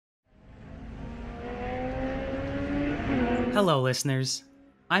Hello, listeners.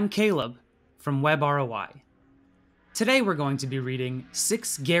 I'm Caleb from Web ROI. Today, we're going to be reading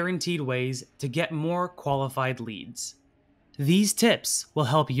 6 guaranteed ways to get more qualified leads. These tips will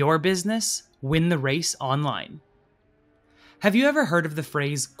help your business win the race online. Have you ever heard of the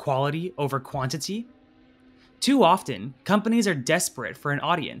phrase quality over quantity? Too often, companies are desperate for an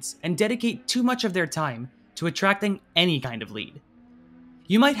audience and dedicate too much of their time to attracting any kind of lead.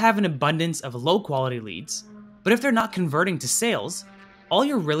 You might have an abundance of low-quality leads, but if they're not converting to sales, all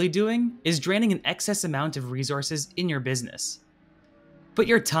you're really doing is draining an excess amount of resources in your business. Put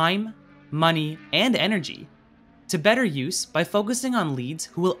your time, money, and energy to better use by focusing on leads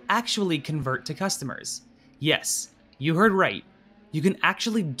who will actually convert to customers. Yes, you heard right. You can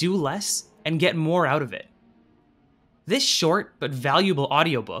actually do less and get more out of it. This short but valuable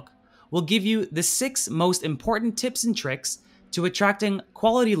audiobook will give you the 6 most important tips and tricks to attracting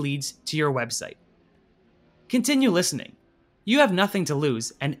quality leads to your website. Continue listening. You have nothing to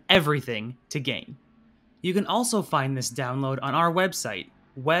lose and everything to gain. You can also find this download on our website,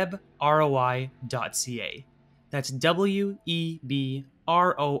 webroi.ca. That's webroi.ca.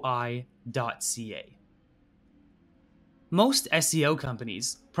 Most SEO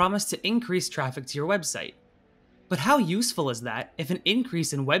companies promise to increase traffic to your website. But how useful is that if an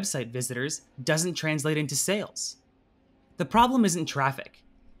increase in website visitors doesn't translate into sales? The problem isn't traffic,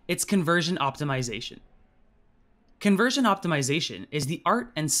 it's conversion optimization. Conversion optimization is the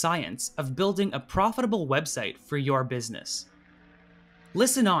art and science of building a profitable website for your business.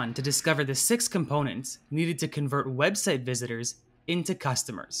 Listen on to discover the 6 components needed to convert website visitors into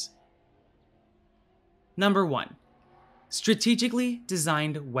customers. Number 1. Strategically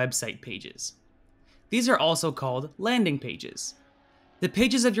designed website pages. These are also called landing pages, the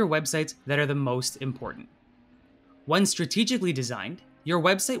pages of your website that are the most important. When strategically designed, your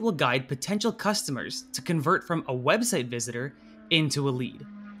website will guide potential customers to convert from a website visitor into a lead.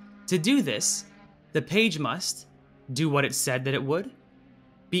 To do this, the page must do what it said that it would,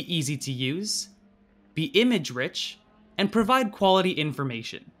 be easy to use, be image-rich, and provide quality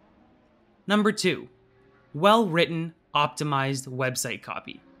information. Number 2, well-written, optimized website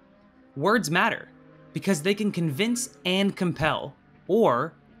copy. Words matter because they can convince and compel,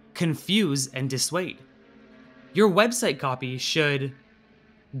 or confuse and dissuade. Your website copy should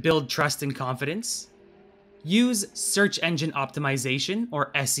build trust and confidence, use search engine optimization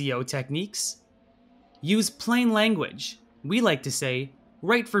or SEO techniques, use plain language. We like to say,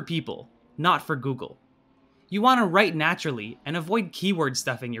 write for people, not for Google. You want to write naturally and avoid keyword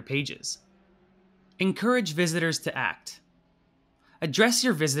stuffing your pages. Encourage visitors to act. Address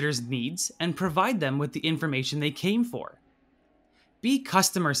your visitors' needs and provide them with the information they came for. Be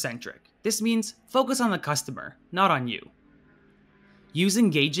customer-centric. This means focus on the customer, not on you. Use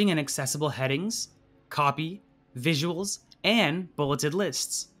engaging and accessible headings, copy, visuals, and bulleted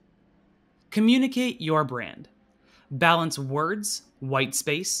lists. Communicate your brand. Balance words, white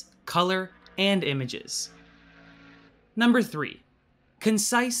space, color, and images. Number 3,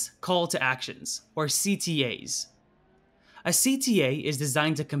 concise call to actions, or CTAs. A CTA is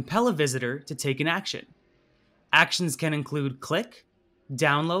designed to compel a visitor to take an action. Actions can include click,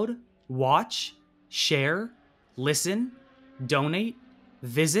 download, watch, share, listen, donate,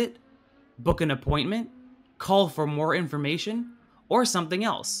 visit, book an appointment, call for more information, or something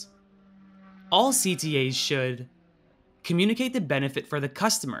else. All CTAs should communicate the benefit for the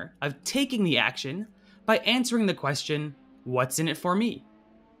customer of taking the action by answering the question, "What's in it for me?"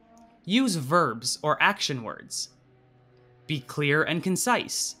 Use verbs or action words. Be clear and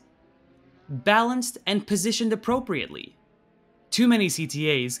concise. Balanced and positioned appropriately. Too many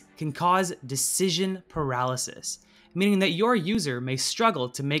CTAs can cause decision paralysis, meaning that your user may struggle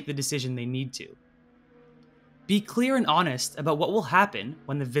to make the decision they need to. Be clear and honest about what will happen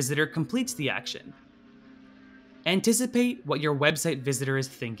when the visitor completes the action. Anticipate what your website visitor is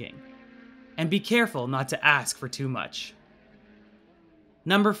thinking, and be careful not to ask for too much.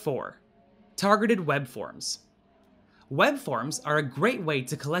 Number 4, targeted web forms. Web forms are a great way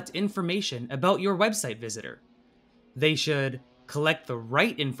to collect information about your website visitor. They should collect the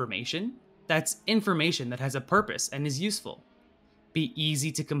right information. That's information that has a purpose and is useful. Be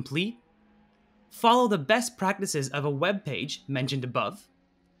easy to complete. Follow the best practices of a web page mentioned above.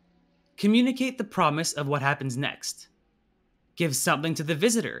 Communicate the promise of what happens next. Give something to the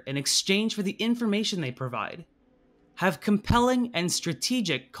visitor in exchange for the information they provide. Have compelling and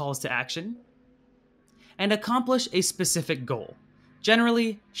strategic calls to action. And accomplish a specific goal.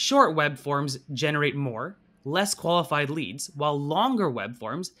 Generally, short web forms generate more, less qualified leads, while longer web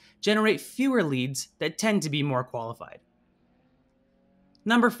forms generate fewer leads that tend to be more qualified.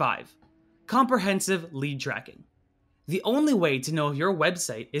 Number 5, comprehensive lead tracking. The only way to know if your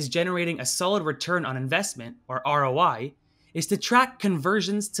website is generating a solid return on investment, or ROI, is to track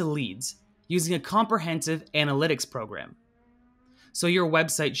conversions to leads using a comprehensive analytics program. So your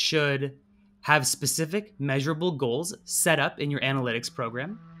website should have specific measurable goals set up in your analytics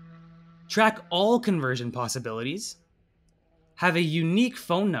program, track all conversion possibilities, have a unique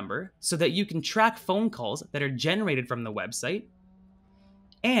phone number so that you can track phone calls that are generated from the website,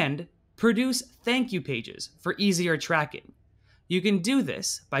 and produce thank you pages for easier tracking. You can do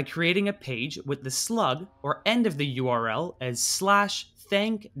this by creating a page with the slug or end of the URL as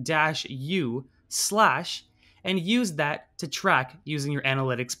 /thank-you/ and use that to track using your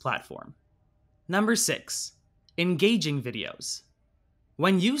analytics platform. Number 6, engaging videos.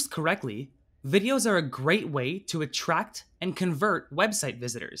 When used correctly, videos are a great way to attract and convert website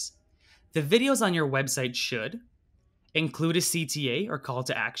visitors. The videos on your website should include a CTA or call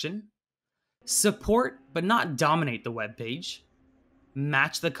to action, support but not dominate the web page,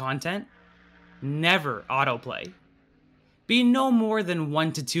 match the content, never autoplay, be no more than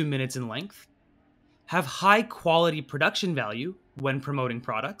 1 to 2 minutes in length, have high quality production value when promoting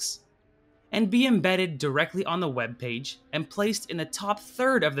products, and be embedded directly on the web page and placed in the top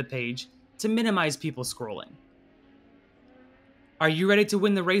third of the page to minimize people scrolling. Are you ready to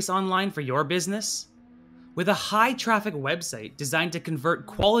win the race online for your business? With a high traffic website designed to convert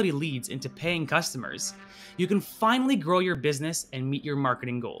quality leads into paying customers, you can finally grow your business and meet your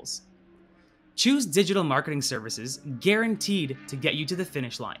marketing goals. Choose digital marketing services guaranteed to get you to the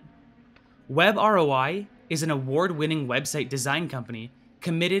finish line. WebROI is an award-winning website design company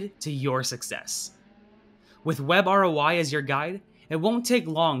committed to your success. With WebROI as your guide, it won't take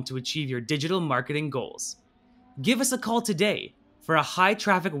long to achieve your digital marketing goals. Give us a call today for a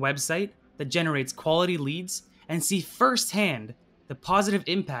high-traffic website that generates quality leads and see firsthand the positive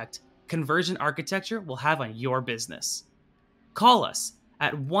impact conversion architecture will have on your business. Call us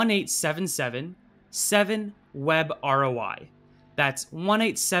at 1-877-7-WEB-ROI. That's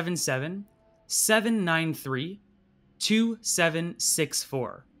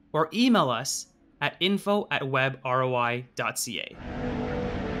 1-877-793-2764. Or email us at info@webroi.ca.